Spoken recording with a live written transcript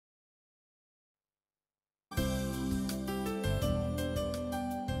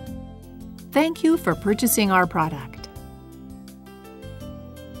Thank you for purchasing our product.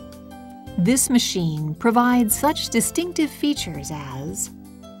 This machine provides such distinctive features as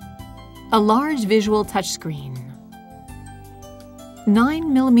a large visual touchscreen,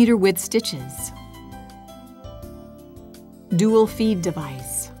 9mm width stitches, dual feed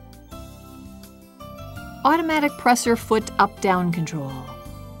device, automatic presser foot up-down control,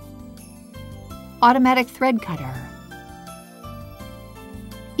 automatic thread cutter,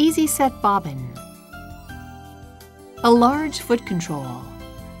 easy set bobbin, a large foot control,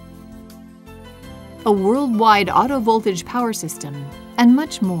 a worldwide auto voltage power system, and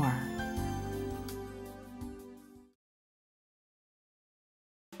much more.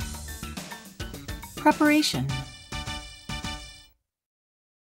 Preparation.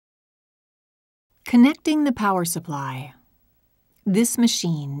 Connecting the power supply. This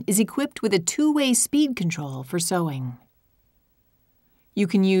machine is equipped with a two-way speed control for sewing. You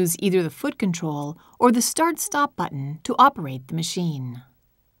can use either the foot control or the start-stop button to operate the machine.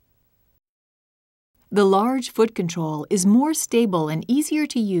 The large foot control is more stable and easier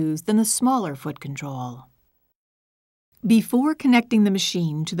to use than the smaller foot control. Before connecting the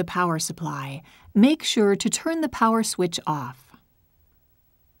machine to the power supply, make sure to turn the power switch off.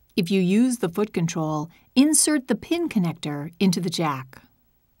 If you use the foot control, insert the pin connector into the jack.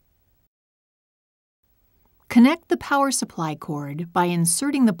 Connect the power supply cord by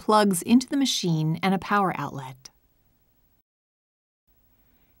inserting the plugs into the machine and a power outlet.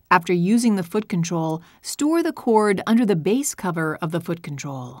 After using the foot control, store the cord under the base cover of the foot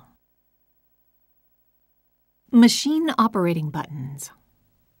control. Machine operating buttons.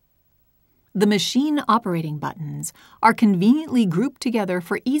 The machine operating buttons are conveniently grouped together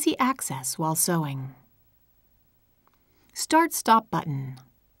for easy access while sewing. Start-stop button.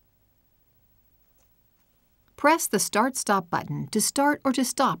 Press the Start-stop button to start or to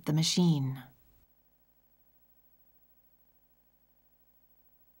stop the machine.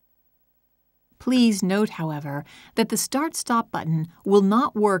 Please note, however, that the Start-stop button will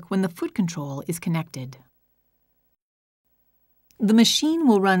not work when the foot control is connected. The machine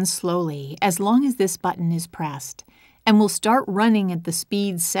will run slowly as long as this button is pressed, and will start running at the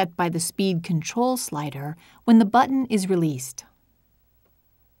speed set by the speed control slider when the button is released.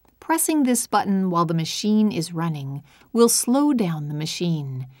 Pressing this button while the machine is running will slow down the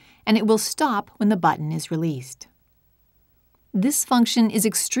machine, and it will stop when the button is released. This function is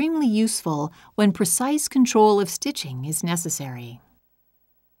extremely useful when precise control of stitching is necessary.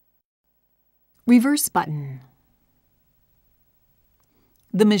 Reverse button.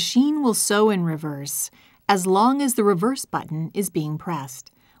 The machine will sew in reverse as long as the reverse button is being pressed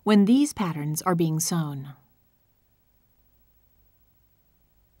when these patterns are being sewn.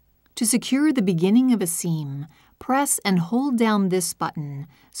 To secure the beginning of a seam, press and hold down this button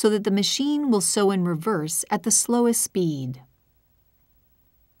so that the machine will sew in reverse at the slowest speed.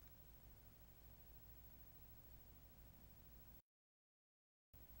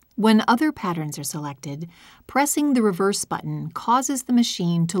 When other patterns are selected, pressing the reverse button causes the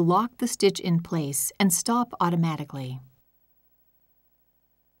machine to lock the stitch in place and stop automatically.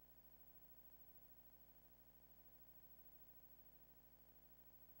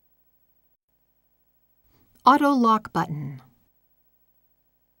 Auto lock button.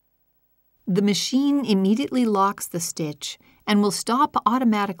 The machine immediately locks the stitch and will stop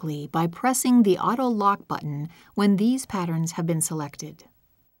automatically by pressing the auto lock button when these patterns have been selected.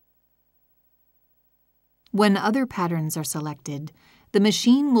 When other patterns are selected, the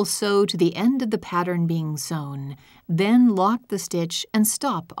machine will sew to the end of the pattern being sewn, then lock the stitch and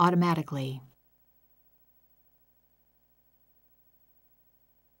stop automatically.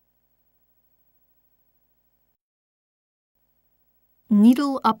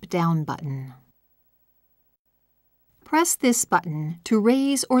 Needle up-down button. Press this button to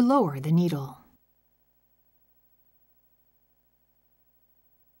raise or lower the needle.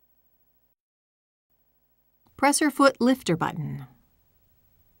 Presser foot lifter button.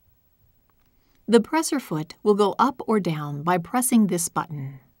 The presser foot will go up or down by pressing this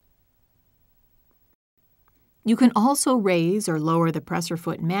button. You can also raise or lower the presser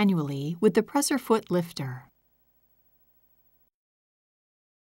foot manually with the presser foot lifter.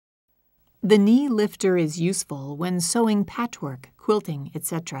 The knee lifter is useful when sewing patchwork, quilting,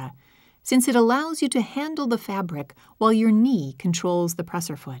 etc., since it allows you to handle the fabric while your knee controls the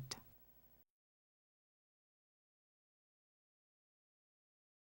presser foot.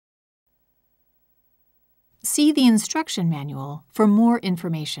 See the instruction manual for more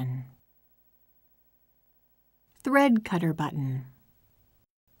information. Thread cutter button.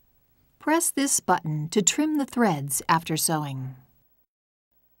 Press this button to trim the threads after sewing.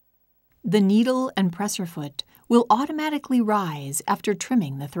 The needle and presser foot will automatically rise after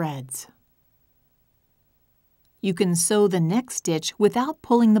trimming the threads. You can sew the next stitch without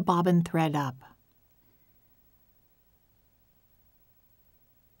pulling the bobbin thread up.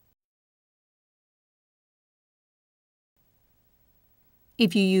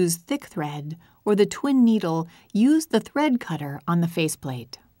 If you use thick thread or the twin needle, use the thread cutter on the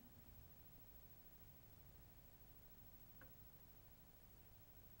faceplate.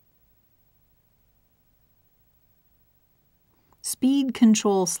 Speed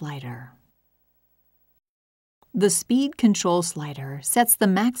control slider. The speed control slider sets the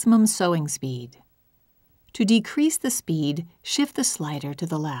maximum sewing speed. To decrease the speed, shift the slider to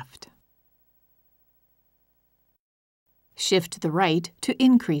the left. Shift to the right to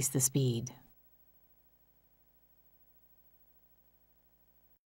increase the speed.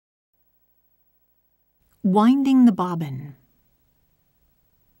 Winding the bobbin.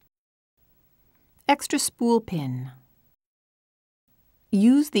 Extra spool pin.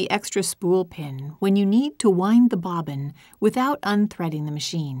 Use the extra spool pin when you need to wind the bobbin without unthreading the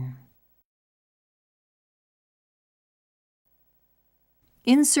machine.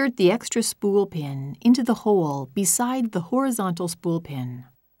 Insert the extra spool pin into the hole beside the horizontal spool pin.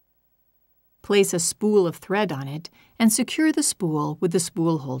 Place a spool of thread on it and secure the spool with the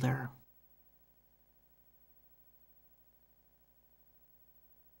spool holder.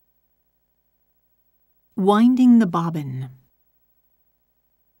 Winding the bobbin.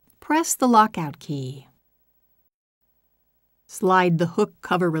 Press the lockout key. Slide the hook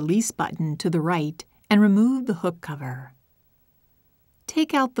cover release button to the right and remove the hook cover.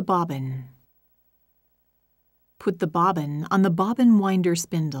 Take out the bobbin. Put the bobbin on the bobbin winder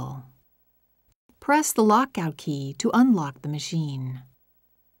spindle. Press the lockout key to unlock the machine.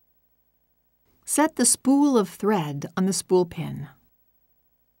 Set the spool of thread on the spool pin.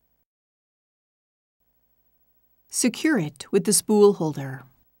 Secure it with the spool holder.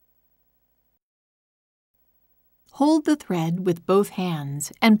 Hold the thread with both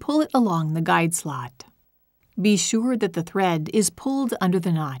hands and pull it along the guide slot. Be sure that the thread is pulled under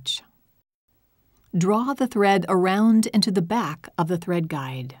the notch. Draw the thread around and to the back of the thread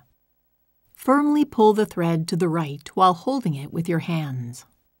guide. Firmly pull the thread to the right while holding it with your hands.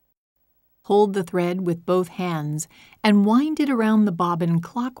 Hold the thread with both hands and wind it around the bobbin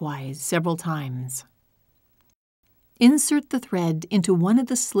clockwise several times. Insert the thread into one of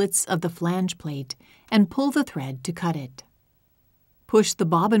the slits of the flange plate and pull the thread to cut it. Push the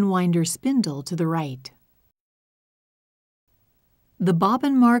bobbin winder spindle to the right. The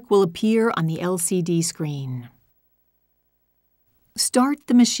bobbin mark will appear on the LCD screen. Start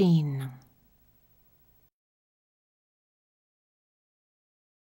the machine.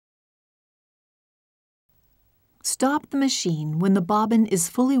 Stop the machine when the bobbin is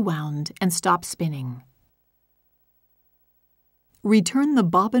fully wound and stop spinning. Return the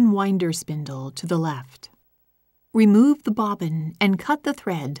bobbin winder spindle to the left. Remove the bobbin and cut the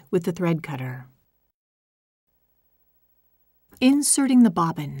thread with the thread cutter. Inserting the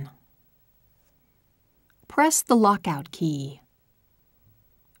bobbin. Press the lockout key.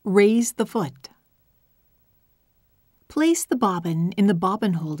 Raise the foot. Place the bobbin in the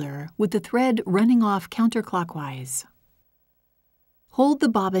bobbin holder with the thread running off counterclockwise. Hold the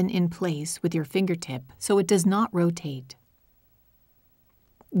bobbin in place with your fingertip so it does not rotate.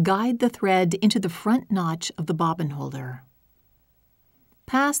 Guide the thread into the front notch of the bobbin holder.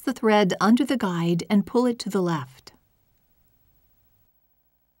 Pass the thread under the guide and pull it to the left.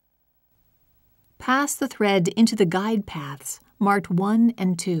 Pass the thread into the guide paths marked 1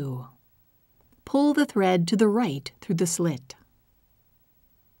 and 2. Pull the thread to the right through the slit.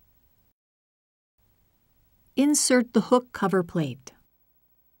 Insert the hook cover plate.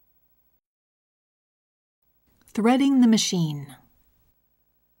 Threading the machine.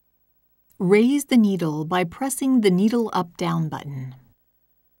 Raise the needle by pressing the needle up-down button.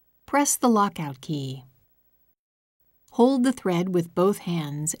 Press the lockout key. Hold the thread with both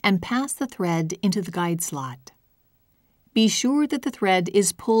hands and pass the thread into the guide slot. Be sure that the thread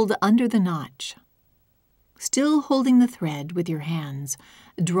is pulled under the notch. Still holding the thread with your hands,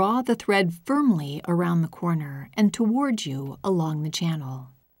 draw the thread firmly around the corner and toward you along the channel.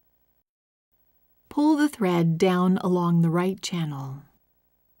 Pull the thread down along the right channel.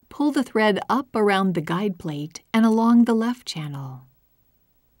 Pull the thread up around the guide plate and along the left channel.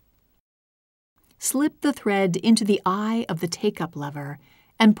 Slip the thread into the eye of the take-up lever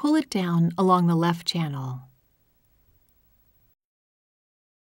and pull it down along the left channel.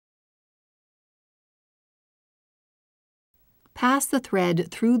 Pass the thread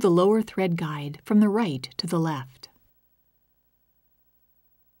through the lower thread guide from the right to the left.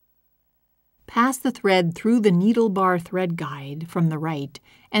 Pass the thread through the needle bar thread guide from the right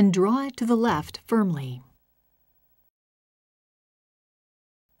and draw it to the left firmly.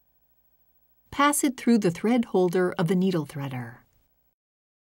 Pass it through the thread holder of the needle threader.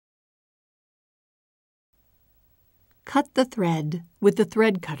 Cut the thread with the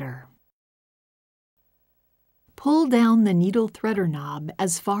thread cutter. Pull down the needle threader knob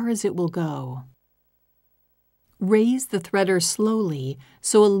as far as it will go. Raise the threader slowly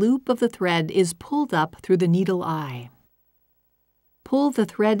so a loop of the thread is pulled up through the needle eye. Pull the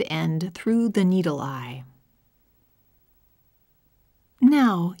thread end through the needle eye.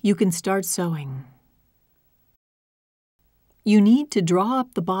 Now you can start sewing. You need to draw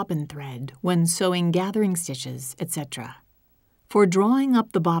up the bobbin thread when sewing gathering stitches, etc. For drawing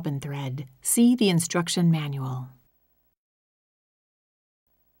up the bobbin thread, see the instruction manual.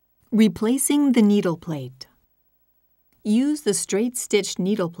 Replacing the needle plate. Use the straight stitch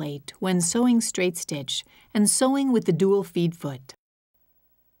needle plate when sewing straight stitch and sewing with the dual feed foot.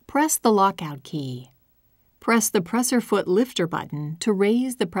 Press the lockout key. Press the presser foot lifter button to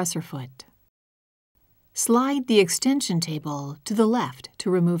raise the presser foot. Slide the extension table to the left to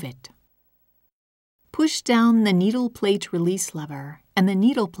remove it. Push down the needle plate release lever and the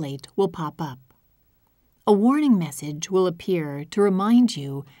needle plate will pop up. A warning message will appear to remind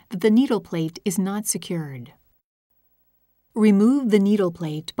you that the needle plate is not secured. Remove the needle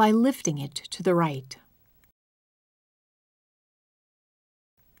plate by lifting it to the right.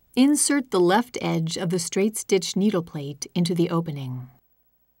 Insert the left edge of the straight stitch needle plate into the opening.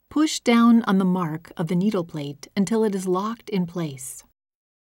 Push down on the mark of the needle plate until it is locked in place.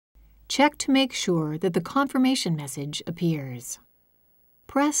 Check to make sure that the confirmation message appears.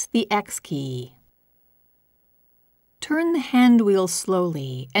 Press the X key. Turn the hand wheel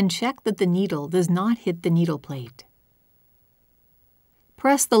slowly and check that the needle does not hit the needle plate.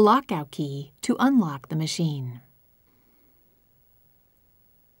 Press the lockout key to unlock the machine.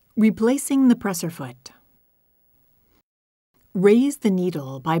 Replacing the presser foot. Raise the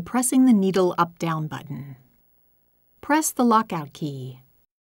needle by pressing the needle up-down button. Press the lockout key.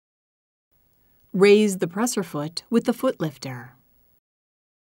 Raise the presser foot with the foot lifter.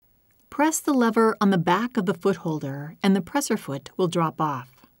 Press the lever on the back of the foot holder and the presser foot will drop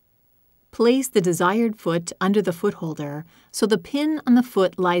off. Place the desired foot under the foot holder so the pin on the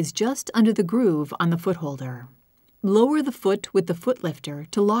foot lies just under the groove on the foot holder. Lower the foot with the foot lifter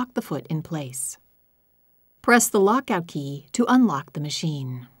to lock the foot in place. Press the lockout key to unlock the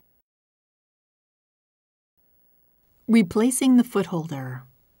machine. Replacing the foot holder.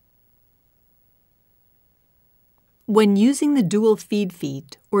 When using the dual feed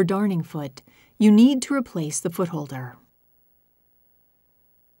feet or darning foot, you need to replace the foot holder.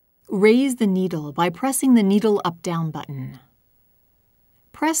 Raise the needle by pressing the needle up-down button.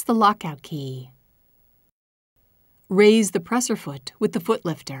 Press the lockout key. Raise the presser foot with the foot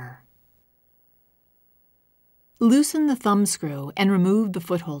lifter. Loosen the thumb screw and remove the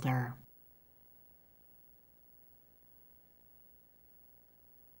foot holder.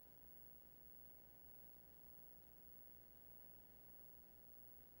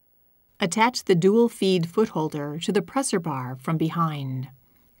 Attach the dual feed foot holder to the presser bar from behind.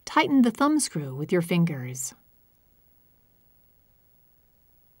 Tighten the thumb screw with your fingers.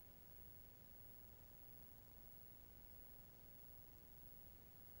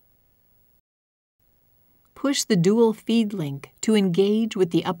 Push the dual feed link to engage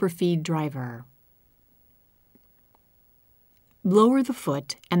with the upper feed driver. Lower the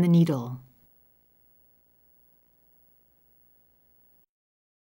foot and the needle.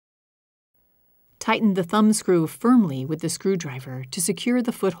 Tighten the thumb screw firmly with the screwdriver to secure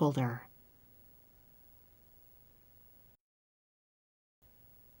the foot holder.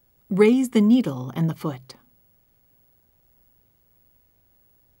 Raise the needle and the foot.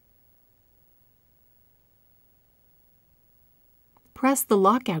 Press the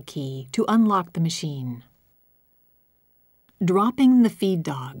lockout key to unlock the machine. Dropping the feed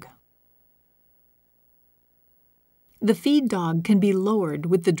dog. The feed dog can be lowered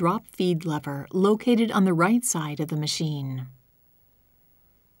with the drop feed lever located on the right side of the machine.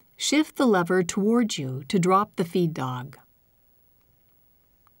 Shift the lever towards you to drop the feed dog.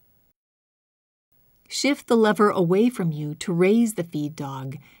 Shift the lever away from you to raise the feed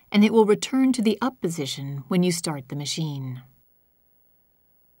dog, and it will return to the up position when you start the machine.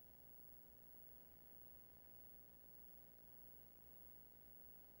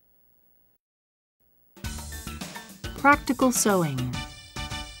 Practical sewing.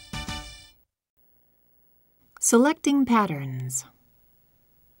 Selecting patterns.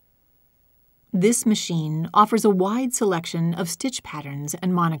 This machine offers a wide selection of stitch patterns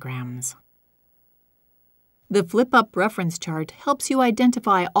and monograms. The flip-up reference chart helps you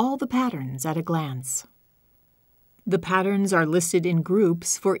identify all the patterns at a glance. The patterns are listed in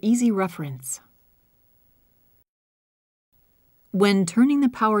groups for easy reference. When turning the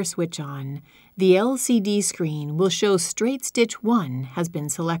power switch on, the LCD screen will show Straight Stitch 1 has been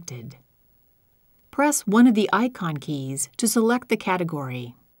selected. Press one of the icon keys to select the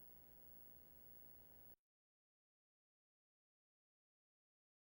category.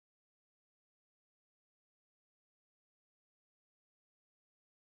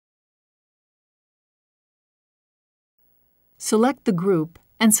 Select the group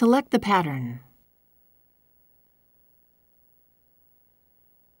and select the pattern.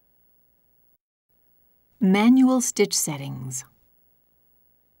 Manual stitch settings.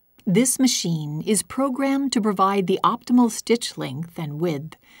 This machine is programmed to provide the optimal stitch length and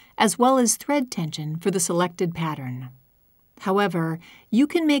width, as well as thread tension for the selected pattern. However, you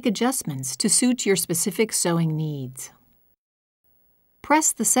can make adjustments to suit your specific sewing needs.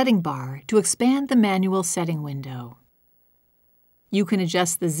 Press the setting bar to expand the manual setting window. You can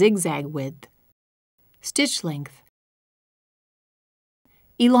adjust the zigzag width, stitch length,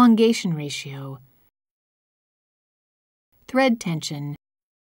 elongation ratio, thread tension,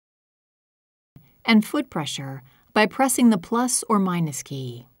 and foot pressure by pressing the plus or minus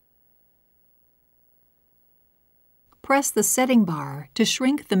key. Press the setting bar to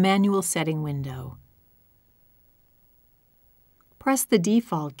shrink the manual setting window. Press the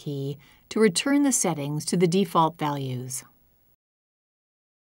default key to return the settings to the default values.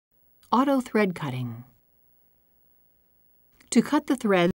 Auto thread cutting. To cut the thread